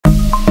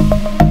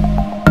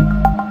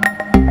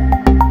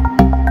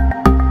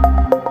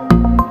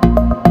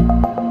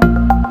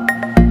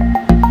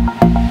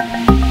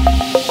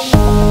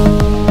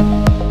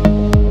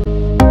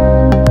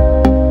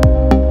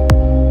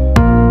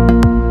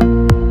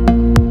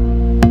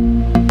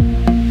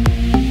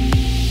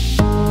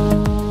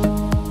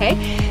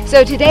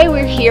So today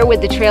we're here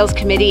with the Trails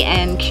Committee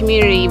and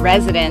community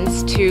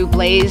residents to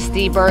blaze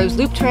the borough's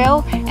Loop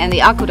Trail and the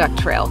Aqueduct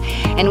Trail.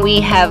 And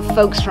we have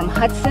folks from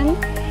Hudson,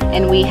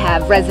 and we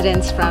have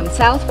residents from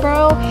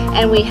Southborough,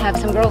 and we have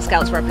some Girl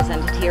Scouts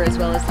represented here as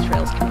well as the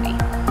Trails Committee.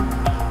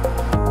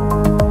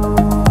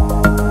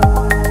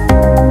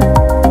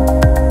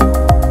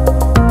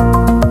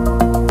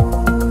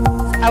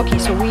 Okay,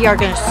 so we are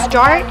going to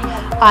start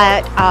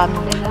at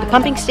the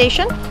pumping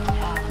station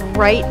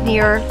right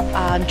near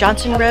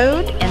Johnson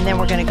Road, and then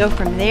we're going to go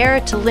from there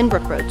to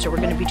Lynbrook Road. So we're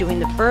going to be doing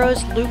the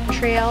borough's Loop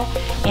Trail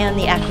and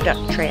the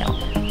Aqueduct Trail,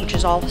 which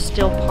is all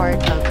still part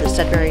of the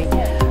Sudbury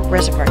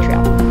Reservoir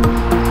Trail.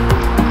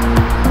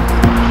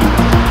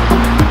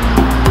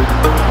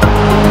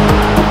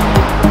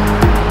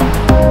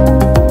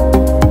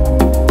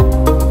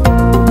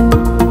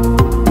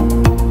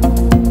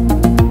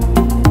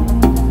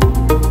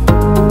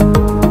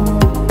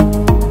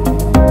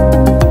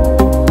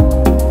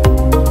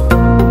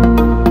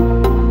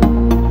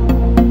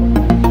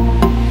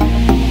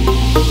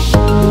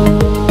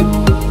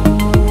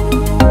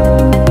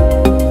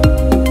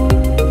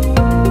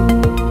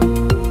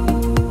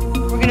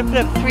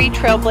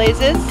 Trail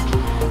blazes,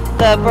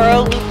 the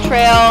Borough Loop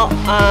Trail,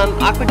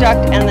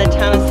 Aqueduct, and the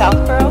town of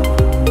Southborough.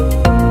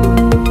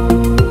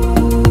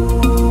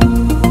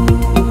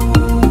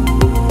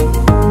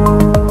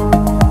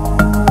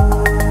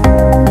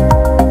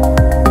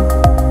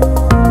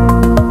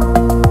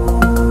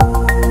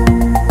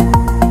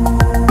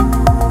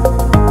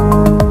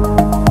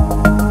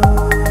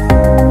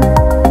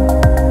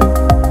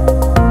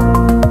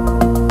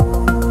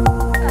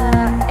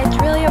 It's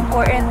really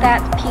important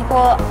that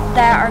people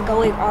that are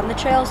going on the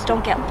trails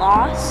don't get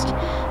lost,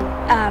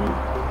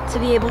 to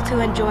be able to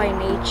enjoy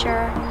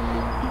nature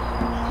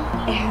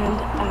and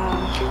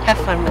have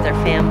fun with their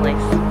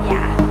families.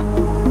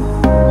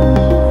 Yeah.